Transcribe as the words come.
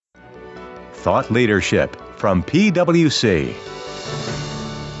thought leadership from PwC.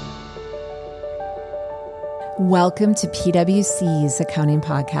 Welcome to PwC's Accounting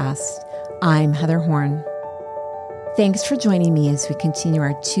Podcast. I'm Heather Horn. Thanks for joining me as we continue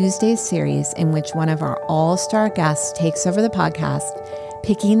our Tuesday series in which one of our all-star guests takes over the podcast,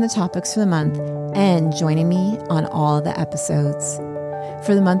 picking the topics for the month and joining me on all the episodes.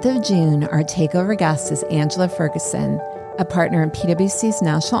 For the month of June, our takeover guest is Angela Ferguson, a partner in PwC's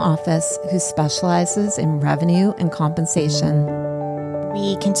national office who specializes in revenue and compensation.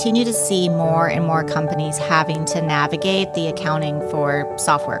 We continue to see more and more companies having to navigate the accounting for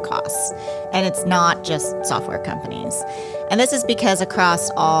software costs. And it's not just software companies. And this is because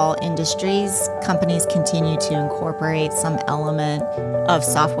across all industries, companies continue to incorporate some element of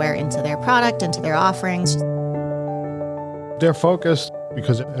software into their product, into their offerings. They're focused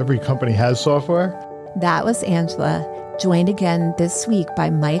because every company has software. That was Angela, joined again this week by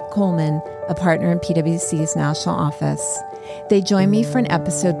Mike Coleman, a partner in PwC's national office. They join me for an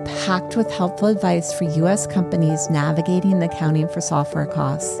episode packed with helpful advice for U.S. companies navigating the accounting for software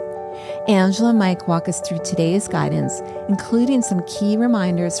costs. Angela and Mike walk us through today's guidance, including some key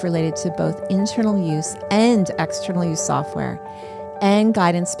reminders related to both internal use and external use software, and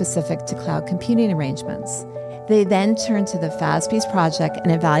guidance specific to cloud computing arrangements. They then turn to the FASB's project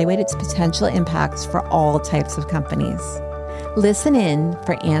and evaluate its potential impacts for all types of companies. Listen in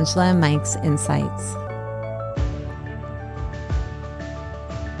for Angela and Mike's insights.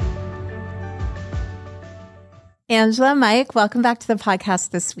 Angela, Mike, welcome back to the podcast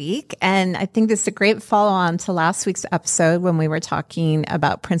this week. And I think this is a great follow-on to last week's episode when we were talking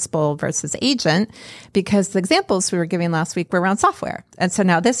about principal versus agent, because the examples we were giving last week were around software. And so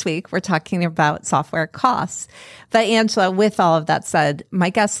now this week, we're talking about software costs. But Angela, with all of that said, my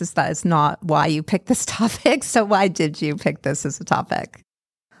guess is that is not why you picked this topic. So why did you pick this as a topic?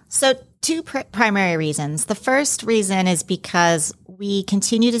 So two primary reasons. The first reason is because we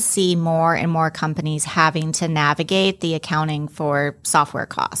continue to see more and more companies having to navigate the accounting for software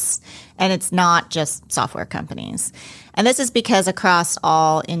costs. And it's not just software companies. And this is because across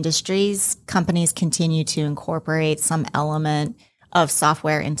all industries, companies continue to incorporate some element of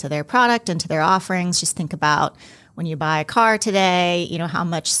software into their product, into their offerings. Just think about when you buy a car today, you know, how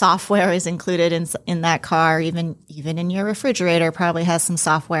much software is included in that car, even in your refrigerator probably has some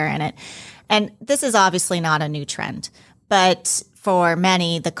software in it. And this is obviously not a new trend, but for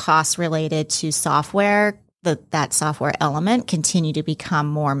many, the costs related to software, that software element continue to become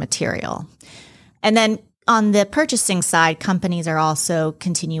more material. And then on the purchasing side, companies are also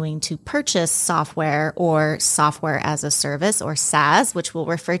continuing to purchase software or software as a service or SaaS, which we'll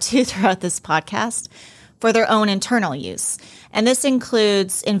refer to throughout this podcast, for their own internal use. And this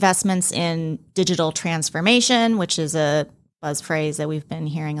includes investments in digital transformation, which is a buzz phrase that we've been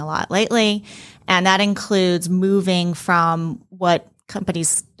hearing a lot lately. And that includes moving from what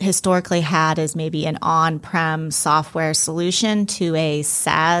companies historically had as maybe an on-prem software solution to a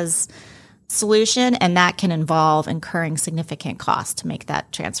SaaS solution. And that can involve incurring significant costs to make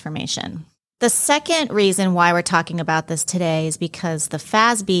that transformation. The second reason why we're talking about this today is because the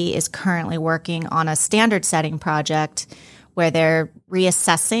FASB is currently working on a standard setting project where they're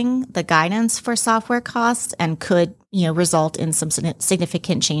reassessing the guidance for software costs and could, result in some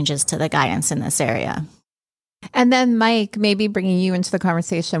significant changes to the guidance in this area. And then, Mike, maybe bringing you into the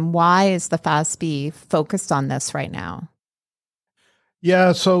conversation, why is the FASB focused on this right now?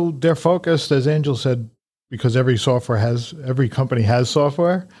 Yeah, so they're focused, as Angel said, because every company has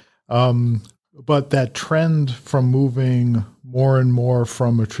software. But that trend from moving more and more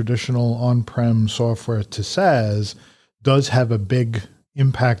from a traditional on-prem software to SaaS does have a big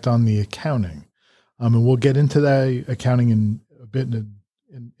impact on the accounting. And we'll get into that accounting in a bit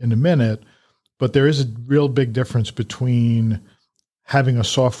in a minute, but there is a real big difference between having a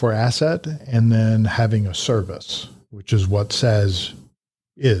software asset and then having a service, which is what SaaS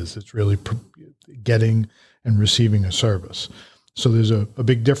is. It's really getting and receiving a service. So there's a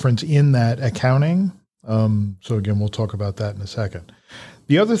big difference in that accounting. So again, we'll talk about that in a second.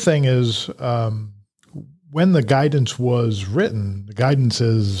 The other thing is when the guidance was written, the guidance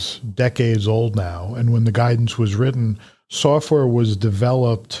is decades old now. And when the guidance was written, software was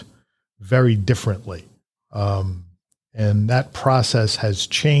developed very differently. And that process has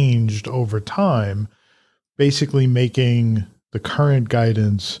changed over time, basically making the current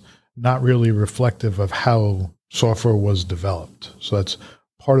guidance not really reflective of how software was developed. So that's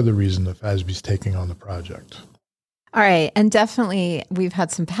part of the reason the FASB is taking on the project. All right. And definitely, we've had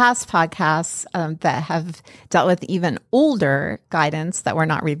some past podcasts that have dealt with even older guidance that we're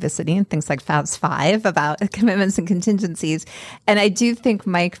not revisiting, things like FAS 5 about commitments and contingencies. And I do think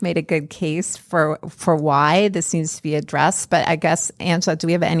Mike made a good case for why this needs to be addressed. But I guess, Angela, do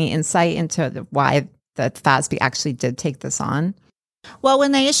we have any insight into why the FASB actually did take this on? Well,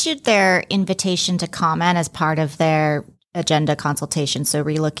 when they issued their invitation to comment as part of their agenda consultation, so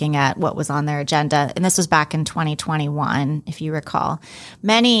relooking at what was on their agenda, and this was back in 2021, if you recall,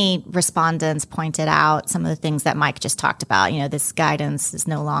 many respondents pointed out some of the things that Mike just talked about. This guidance is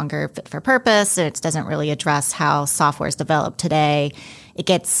no longer fit for purpose. It doesn't really address how software is developed today. It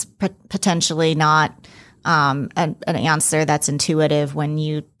gets potentially not an answer that's intuitive when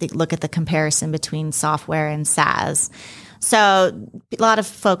you look at the comparison between software and SaaS. So a lot of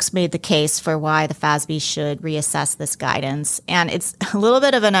folks made the case for why the FASB should reassess this guidance. And it's a little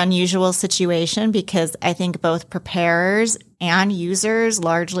bit of an unusual situation because I think both preparers and users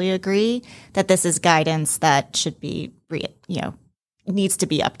largely agree that this is guidance that should be, needs to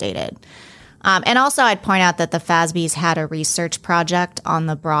be updated. And also I'd point out that the FASB's had a research project on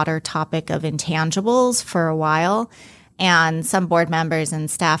the broader topic of intangibles for a while. And some board members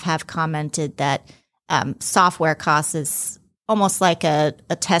and staff have commented that software costs is almost like a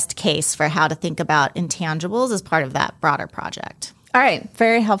test case for how to think about intangibles as part of that broader project. All right.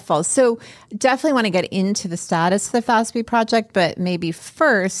 Very helpful. So definitely want to get into the status of the FASB project, but maybe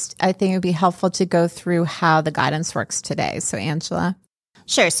first, I think it would be helpful to go through how the guidance works today. So Angela.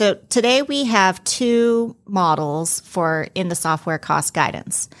 Sure. So today we have two models in the software cost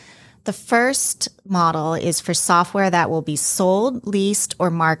guidance. The first model is for software that will be sold, leased, or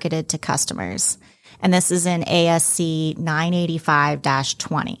marketed to customers. And this is in ASC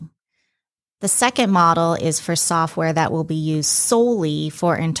 985-20. The second model is for software that will be used solely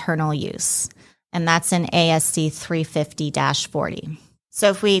for internal use. And that's in ASC 350-40.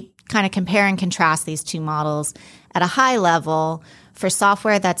 So if we kind of compare and contrast these two models at a high level, for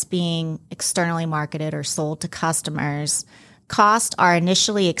software that's being externally marketed or sold to customers, costs are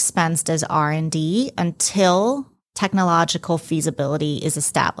initially expensed as R&D until technological feasibility is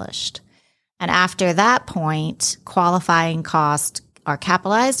established. And after that point, qualifying costs are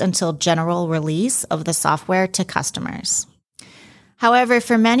capitalized until general release of the software to customers. However,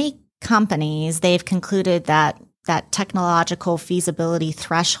 for many companies, they've concluded that technological feasibility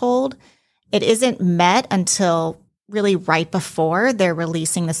threshold, it isn't met until really right before they're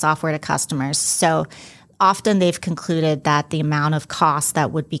releasing the software to customers. So often they've concluded that the amount of cost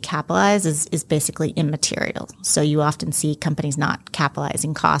that would be capitalized is basically immaterial. So you often see companies not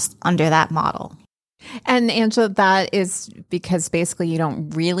capitalizing costs under that model. And Angela, that is because basically you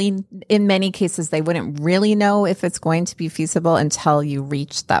don't really, in many cases, they wouldn't really know if it's going to be feasible until you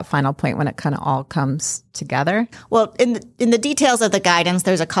reach that final point when it kind of all comes together. Well, in the details of the guidance,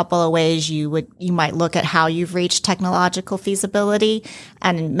 there's a couple of ways you might look at how you've reached technological feasibility.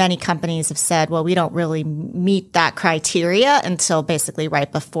 And many companies have said, well, we don't really meet that criteria until basically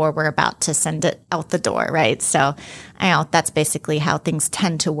right before we're about to send it out the door, right? So that's basically how things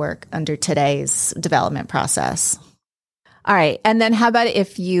tend to work under today's development process. All right. And then how about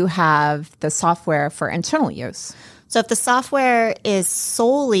if you have the software for internal use? So if the software is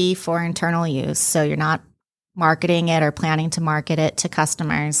solely for internal use, so you're not marketing it or planning to market it to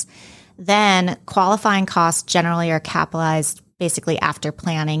customers, then qualifying costs generally are capitalized basically after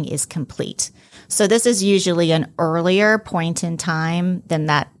planning is complete. So this is usually an earlier point in time than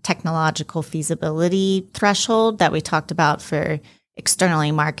that technological feasibility threshold that we talked about for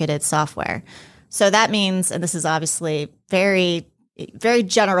externally marketed software. So that means, and this is obviously very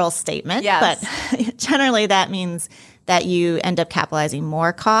general statement, yes, but generally that means that you end up capitalizing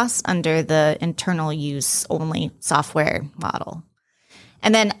more costs under the internal use only software model.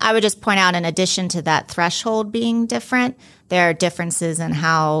 And then I would just point out, in addition to that threshold being different, there are differences in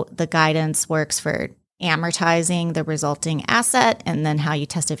how the guidance works for amortizing the resulting asset and then how you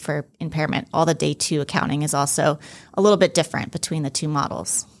test it for impairment. All the day two accounting is also a little bit different between the two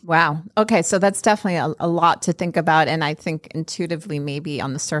models. Wow. Okay. So that's definitely a lot to think about. And I think intuitively, maybe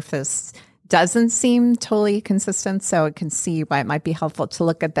on the surface, doesn't seem totally consistent. So I can see why it might be helpful to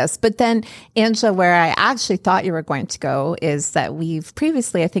look at this. But then, Angela, where I actually thought you were going to go is that we've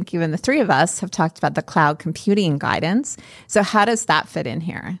previously, I think even the three of us have talked about the cloud computing guidance. So how does that fit in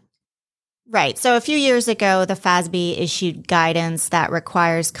here? Right. So a few years ago, the FASB issued guidance that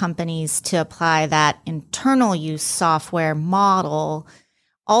requires companies to apply that internal use software model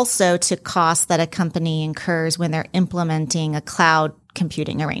also to costs that a company incurs when they're implementing a cloud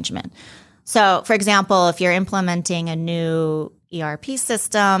computing arrangement. So, for example, if you're implementing a new ERP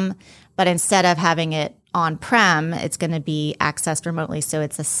system, but instead of having it on-prem, it's going to be accessed remotely. So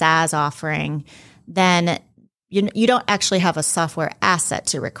it's a SaaS offering. Then you don't actually have a software asset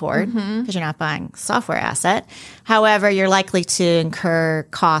to record because you're not buying software asset. However, you're likely to incur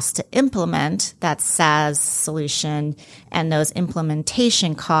costs to implement that SaaS solution, and those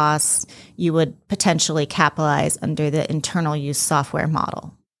implementation costs you would potentially capitalize under the internal use software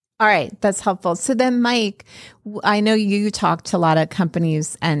model. All right, that's helpful. So then, Mike, I know you talk to a lot of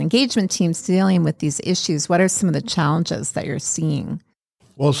companies and engagement teams dealing with these issues. What are some of the challenges that you're seeing?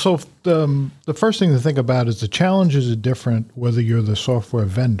 Well, so the first thing to think about is the challenges are different whether you're the software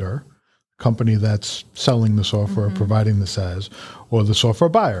vendor, company that's selling the software, providing the SaaS, or the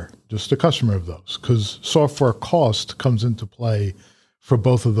software buyer, just a customer of those, because software cost comes into play for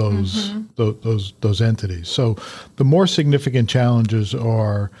both of those those entities. So the more significant challenges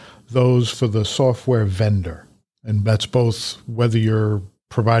are those for the software vendor, and that's both whether you're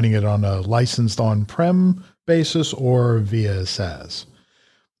providing it on a licensed on-prem basis or via SaaS.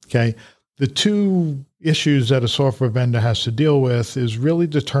 Okay. The two issues that a software vendor has to deal with is really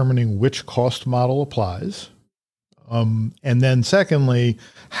determining which cost model applies. And then secondly,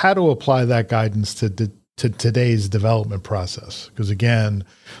 how to apply that guidance to today's development process. Because again,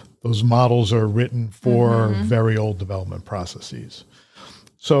 those models are written for very old development processes.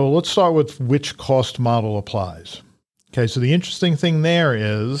 So let's start with which cost model applies. Okay. So the interesting thing there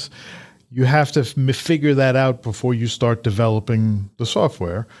is you have to figure that out before you start developing the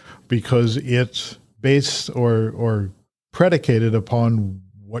software, because it's based or predicated upon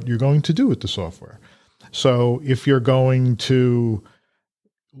what you're going to do with the software. So if you're going to,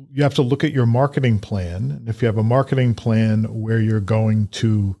 you have to look at your marketing plan. And if you have a marketing plan where you're going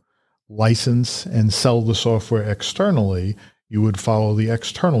to license and sell the software externally, you would follow the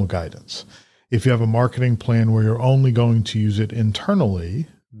external guidance. If you have a marketing plan where you're only going to use it internally,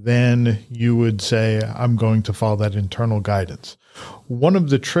 then you would say, I'm going to follow that internal guidance. One of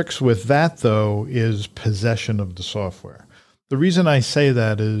the tricks with that, though, is possession of the software. The reason I say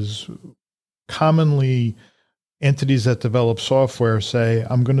that is commonly entities that develop software say,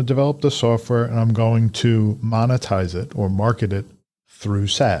 I'm going to develop the software and I'm going to monetize it or market it through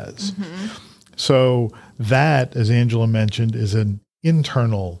SaaS. So that, as Angela mentioned, is an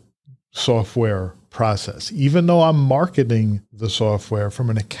internal software process. Even though I'm marketing the software from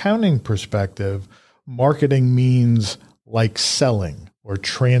an accounting perspective, marketing means like selling or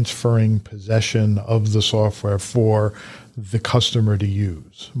transferring possession of the software for the customer to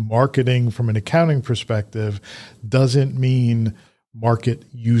use. Marketing from an accounting perspective doesn't mean market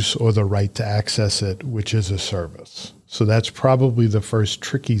use or the right to access it, which is a service. So that's probably the first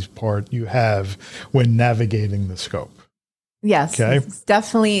tricky part you have when navigating the scope. Yes, okay. It's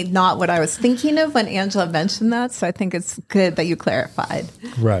definitely not what I was thinking of when Angela mentioned that. So I think it's good that you clarified.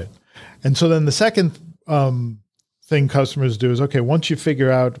 Right. And so then the second thing customers do is, okay, once you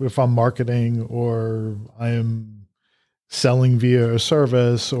figure out if I'm marketing or I am selling via a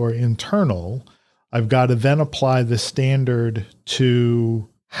service or internal, I've got to then apply the standard to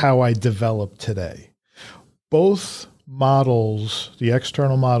how I develop today. Both models, the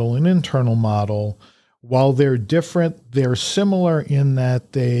external model and internal model, while they're different, they're similar in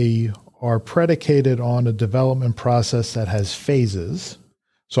that they are predicated on a development process that has phases.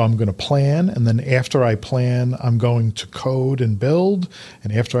 So I'm going to plan, and then after I plan, I'm going to code and build,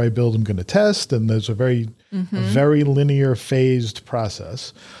 and after I build, I'm going to test, and there's a very linear phased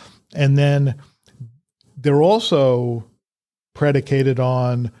process. And then they're also predicated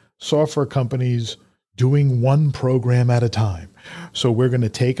on software companies doing one program at a time. So we're going to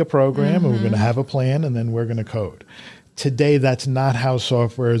take a program and we're going to have a plan and then we're going to code. Today, that's not how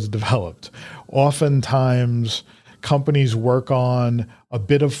software is developed. Oftentimes, companies work on a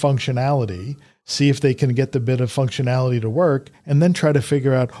bit of functionality, see if they can get the bit of functionality to work, and then try to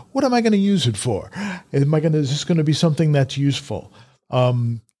figure out, what am I going to use it for? Is this going to be something that's useful?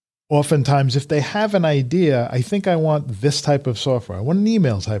 Oftentimes, if they have an idea, I think I want this type of software. I want an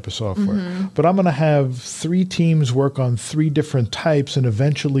email type of software. But I'm going to have 3 teams work on 3 different types and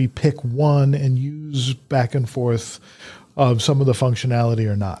eventually pick one and use back and forth of some of the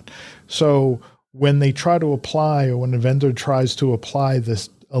functionality or not. So when they try to apply, or when a vendor tries to apply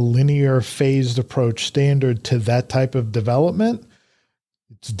a linear phased approach standard to that type of development,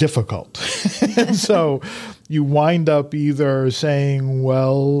 it's difficult. And so you wind up either saying,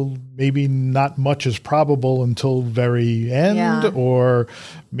 well, maybe not much is probable until very end, or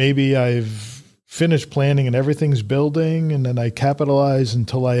maybe I've finish planning and everything's building, and then I capitalize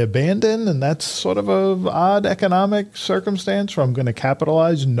until I abandon. And that's sort of a odd economic circumstance where I'm going to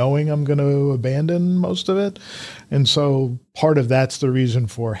capitalize knowing I'm going to abandon most of it. And so part of that's the reason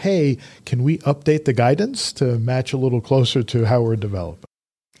for, hey, can we update the guidance to match a little closer to how we're developing?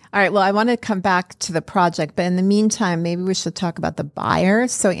 All right. Well, I want to come back to the project, but in the meantime, maybe we should talk about the buyer.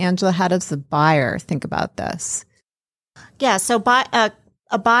 So Angela, how does the buyer think about this? Yeah. So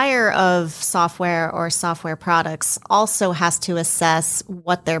a buyer of software or software products also has to assess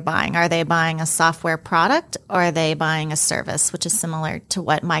what they're buying. Are they buying a software product or are they buying a service, which is similar to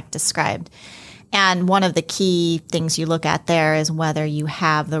what Mike described? And one of the key things you look at there is whether you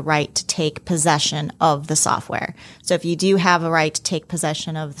have the right to take possession of the software. So if you do have a right to take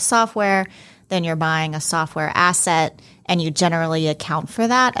possession of the software, then you're buying a software asset, and you generally account for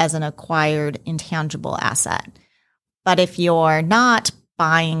that as an acquired intangible asset. But if you're not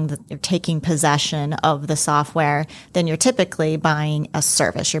you're taking possession of the software, then you're typically buying a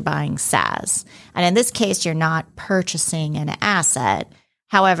service. You're buying SaaS. And in this case, you're not purchasing an asset.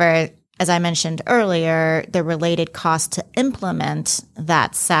 However, as I mentioned earlier, the related cost to implement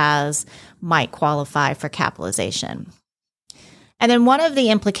that SaaS might qualify for capitalization. And then one of the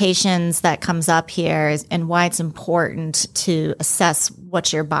implications that comes up here is, and why it's important to assess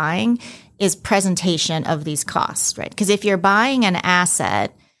what you're buying, is presentation of these costs, right? Because if you're buying an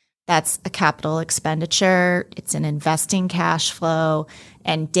asset, that's a capital expenditure, it's an investing cash flow,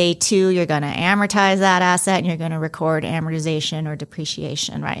 and day 2, you're going to amortize that asset and you're going to record amortization or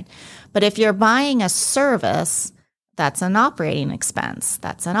depreciation, right? But if you're buying a service, that's an operating expense,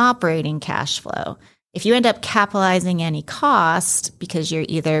 that's an operating cash flow. If you end up capitalizing any cost because you're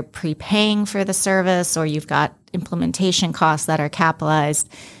either prepaying for the service or you've got implementation costs that are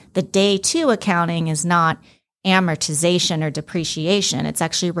capitalized, the day 2 accounting is not amortization or depreciation. It's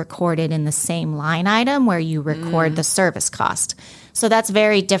actually recorded in the same line item where you record the service cost. So that's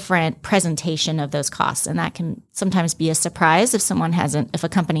very different presentation of those costs. And that can sometimes be a surprise if a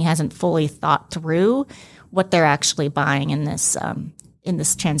company hasn't fully thought through what they're actually buying in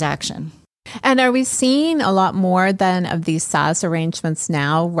this transaction. And are we seeing a lot more then of these SaaS arrangements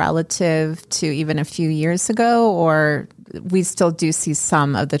now relative to even a few years ago, or we still do see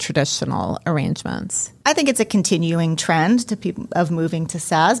some of the traditional arrangements? I think it's a continuing trend of moving to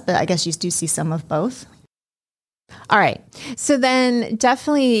SaaS, but I guess you do see some of both. All right. So then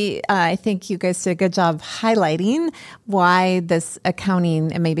definitely, I think you guys did a good job highlighting why this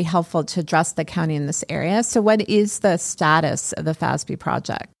accounting, it may be helpful to address the accounting in this area. So what is the status of the FASB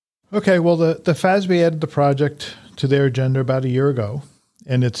project? Okay, well, the FASB added the project to their agenda about a year ago,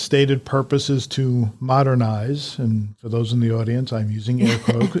 and its stated purpose is to modernize, and for those in the audience, I'm using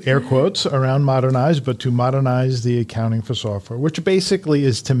air quotes around modernize, but to modernize the accounting for software, which basically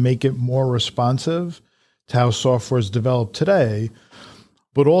is to make it more responsive to how software is developed today,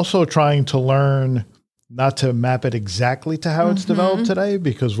 but also trying to learn not to map it exactly to how it's developed today,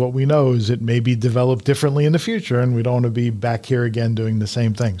 because what we know is it may be developed differently in the future, and we don't want to be back here again doing the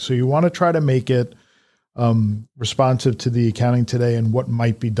same thing. So you want to try to make it responsive to the accounting today and what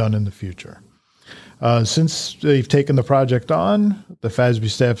might be done in the future. Since they've taken the project on, the FASB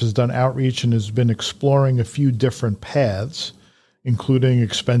staff has done outreach and has been exploring a few different paths, including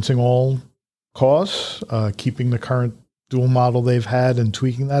expensing all costs, keeping the current dual model they've had and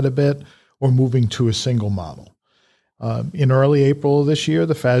tweaking that a bit, or moving to a single model. In early April of this year,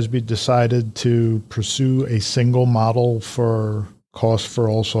 the FASB decided to pursue a single model for cost for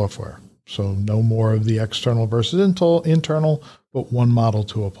all software. So no more of the external versus internal, but one model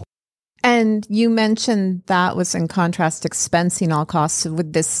to apply. And you mentioned that was in contrast to expensing all costs. So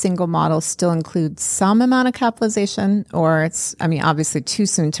would this single model still include some amount of capitalization? Or it's, obviously too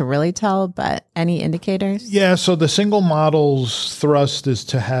soon to really tell, but any indicators? Yeah, so the single model's thrust is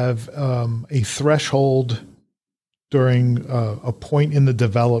to have a threshold during a point in the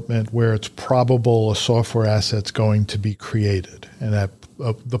development where it's probable a software asset's going to be created. And at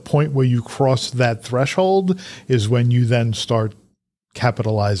the point where you cross that threshold is when you then start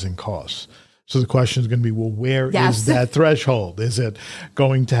capitalizing costs. So the question is going to be, well, where is that threshold? Is it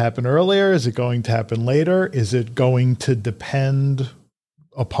going to happen earlier? Is it going to happen later? Is it going to depend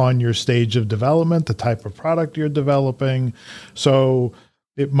upon your stage of development, the type of product you're developing? So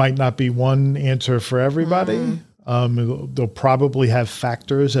it might not be one answer for everybody. They'll probably have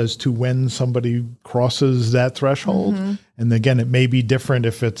factors as to when somebody crosses that threshold. And again, it may be different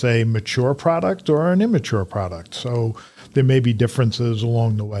if it's a mature product or an immature product. So there may be differences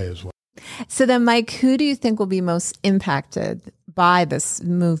along the way as well. So then, Mike, who do you think will be most impacted by this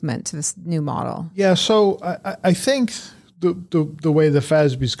movement to this new model? Yeah, so I think the way the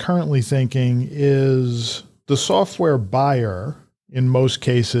FASB is currently thinking is the software buyer, in most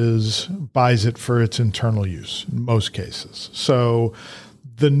cases, buys it for its internal use, in most cases. So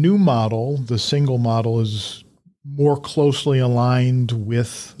the new model, the single model, is more closely aligned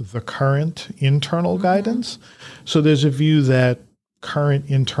with the current internal guidance. So there's a view that current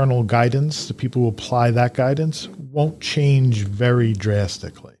internal guidance, the people who apply that guidance, won't change very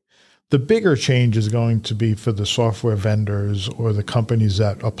drastically. The bigger change is going to be for the software vendors or the companies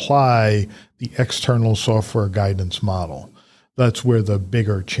that apply the external software guidance model. That's where the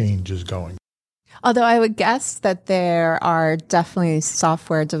bigger change is going. Although I would guess that there are definitely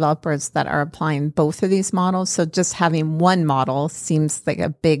software developers that are applying both of these models. So just having one model seems like a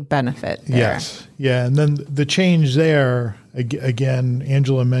big benefit there. Yes. Yeah. And then the change there, again,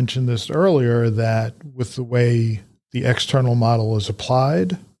 Angela mentioned this earlier, that with the way the external model is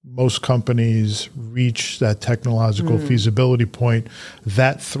applied, most companies reach that technological feasibility point,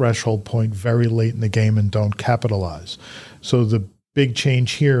 that threshold point, very late in the game and don't capitalize. So the big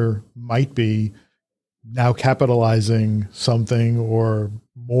change here might be now capitalizing something or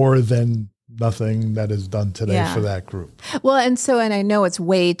more than nothing that is done today for that group. Well, and I know it's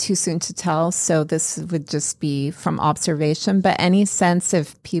way too soon to tell, so this would just be from observation, but any sense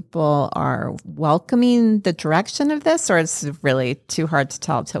if people are welcoming the direction of this, or it's really too hard to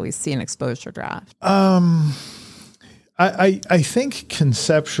tell until we see an exposure draft? I think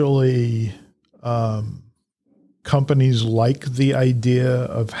conceptually, companies like the idea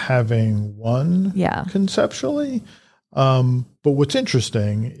of having one conceptually. But what's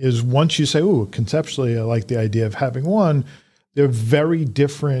interesting is once you say, "Ooh, conceptually, I like the idea of having one," there are very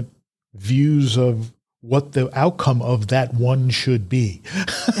different views of what the outcome of that one should be.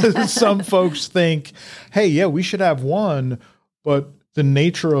 Some folks think, "Hey, yeah, we should have one," but the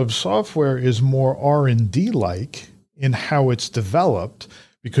nature of software is more R&D like in how it's developed,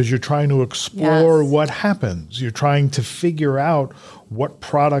 because you're trying to explore what happens. You're trying to figure out what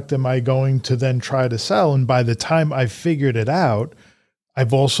product am I going to then try to sell. And by the time I've figured it out,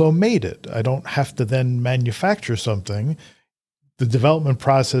 I've also made it. I don't have to then manufacture something. The development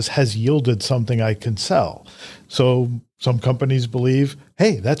process has yielded something I can sell. So some companies believe,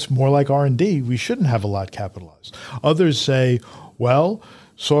 hey, that's more like R&D. We shouldn't have a lot capitalized. Others say, well,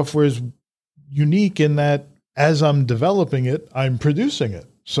 software is unique in that as I'm developing it, I'm producing it.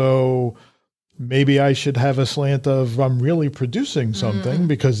 So maybe I should have a slant of I'm really producing something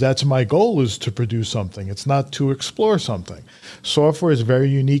because that's my goal, is to produce something. It's not to explore something. Software is very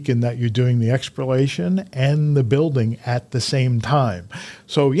unique in that you're doing the exploration and the building at the same time.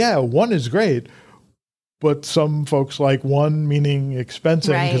 So yeah, one is great, but some folks like one meaning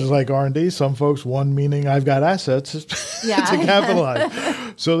expensive because it's like R&D. Some folks one meaning I've got assets to capitalize.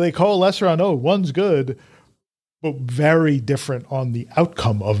 So they coalesce around, one's good, but very different on the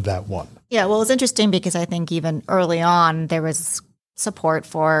outcome of that one. Yeah, well, it's interesting because I think even early on, there was support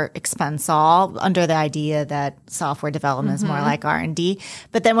for Expensol under the idea that software development is more like R&D.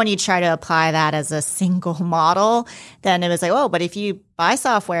 But then when you try to apply that as a single model, then it was like, but if you buy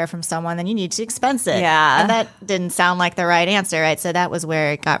software from someone, then you need to expense it. Yeah. And that didn't sound like the right answer, right? So that was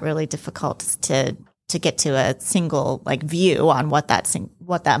where it got really difficult to get to a single view on what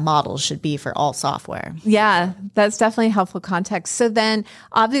that model should be for all software. Yeah, that's definitely helpful context. So then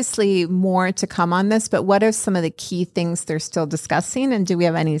obviously more to come on this, but what are some of the key things they're still discussing, and do we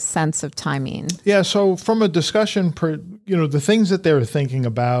have any sense of timing? Yeah, so from a discussion, the things that they're thinking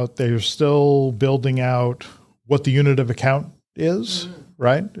about, they're still building out what the unit of account is.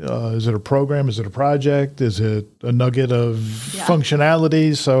 Right? Is it a program? Is it a project? Is it a nugget of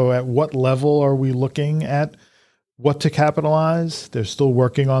functionality? So at what level are we looking at what to capitalize? They're still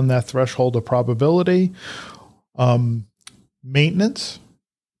working on that threshold of probability. Maintenance,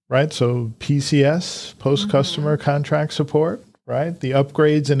 right? So PCS, post-customer contract support, right? The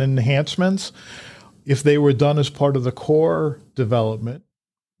upgrades and enhancements. If they were done as part of the core development,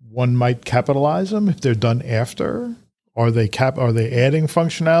 one might capitalize them. If they're done after, are they adding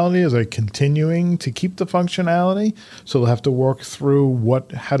functionality? Are they continuing to keep the functionality? So they'll have to work through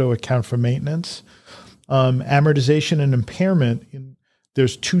how to account for maintenance. Amortization and impairment.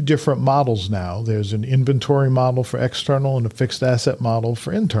 There's two different models now. There's an inventory model for external and a fixed asset model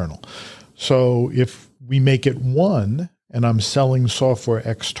for internal. So if we make it one and I'm selling software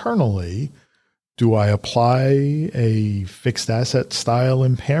externally, do I apply a fixed asset style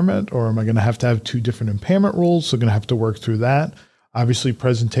impairment, or am I going to have two different impairment rules? So I'm going to have to work through that. Obviously,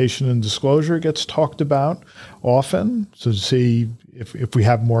 presentation and disclosure gets talked about often. So to see if we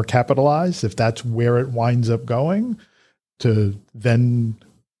have more capitalized, if that's where it winds up going, to then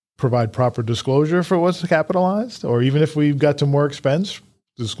provide proper disclosure for what's capitalized, or even if we've got to more expense,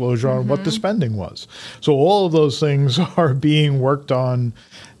 disclosure on what the spending was. So all of those things are being worked on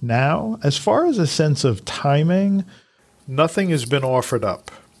now. As far as a sense of timing, nothing has been offered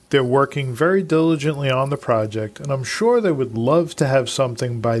up. They're working very diligently on the project, and I'm sure they would love to have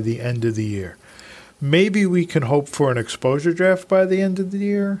something by the end of the year. Maybe we can hope for an exposure draft by the end of the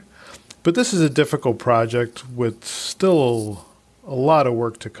year, but this is a difficult project with still a lot of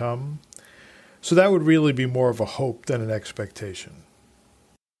work to come. So that would really be more of a hope than an expectation.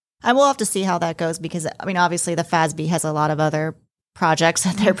 And we'll have to see how that goes because, I mean, obviously the FASB has a lot of other projects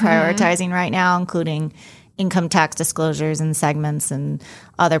that they're prioritizing right now, including income tax disclosures and segments and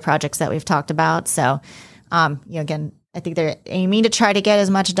other projects that we've talked about. So, again, I think they're aiming to try to get as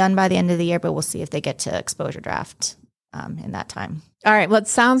much done by the end of the year, but we'll see if they get to exposure draft in that time. All right. Well, it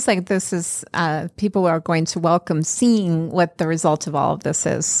sounds like this is people are going to welcome seeing what the result of all of this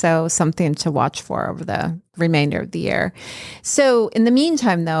is. So something to watch for over the remainder of the year. So in the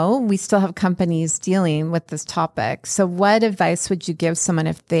meantime, though, we still have companies dealing with this topic. So what advice would you give someone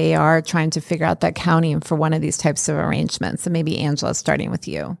if they are trying to figure out the accounting for one of these types of arrangements? And maybe Angela, starting with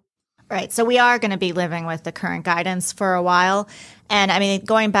you. Right. So we are going to be living with the current guidance for a while. And I mean,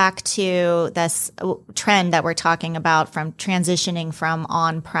 going back to this trend that we're talking about from transitioning from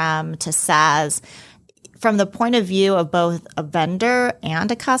on-prem to SaaS, from the point of view of both a vendor and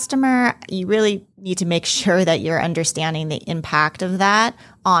a customer, you really need to make sure that you're understanding the impact of that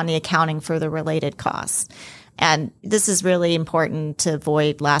on the accounting for the related costs. And this is really important to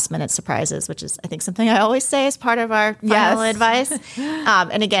avoid last-minute surprises, which is, I think, something I always say as part of our final advice.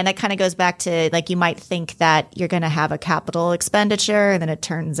 And again, that kind of goes back to, like, you might think that you're going to have a capital expenditure, and then it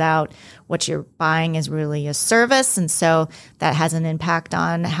turns out what you're buying is really a service. And so that has an impact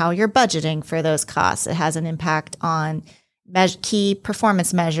on how you're budgeting for those costs. It has an impact on key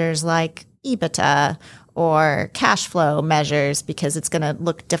performance measures like EBITDA or cash flow measures, because it's going to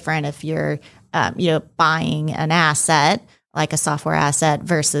look different if you're buying an asset like a software asset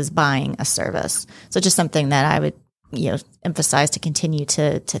versus buying a service. So just something that I would, emphasize to continue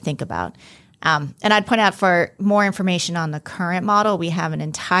to think about. And I'd point out, for more information on the current model, we have an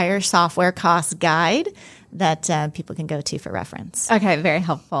entire software cost guide that people can go to for reference. Okay, very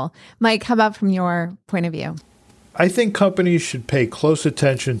helpful. Mike, how about from your point of view? I think companies should pay close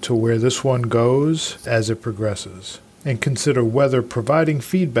attention to where this one goes as it progresses, and consider whether providing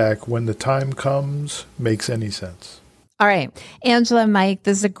feedback when the time comes makes any sense. All right. Angela, Mike,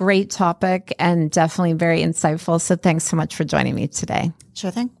 this is a great topic and definitely very insightful. So thanks so much for joining me today. Sure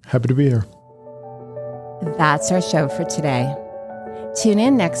thing. Happy to be here. That's our show for today. Tune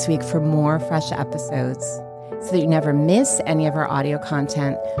in next week for more fresh episodes. So that you never miss any of our audio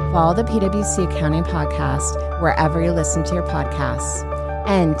content, follow the PwC Accounting Podcast wherever you listen to your podcasts.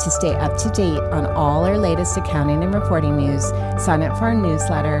 And to stay up to date on all our latest accounting and reporting news, sign up for our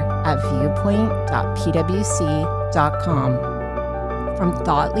newsletter at viewpoint.pwc.com. From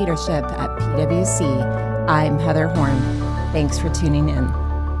Thought Leadership at PwC, I'm Heather Horn. Thanks for tuning in.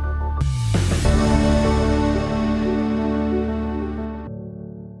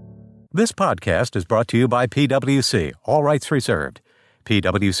 This podcast is brought to you by PwC, all rights reserved.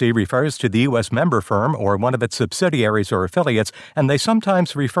 PwC refers to the U.S. member firm or one of its subsidiaries or affiliates, and they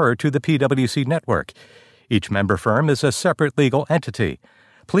sometimes refer to the PwC network. Each member firm is a separate legal entity.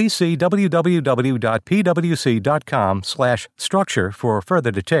 Please see www.pwc.com/structure for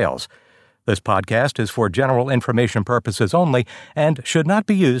further details. This podcast is for general information purposes only and should not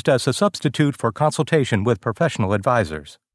be used as a substitute for consultation with professional advisors.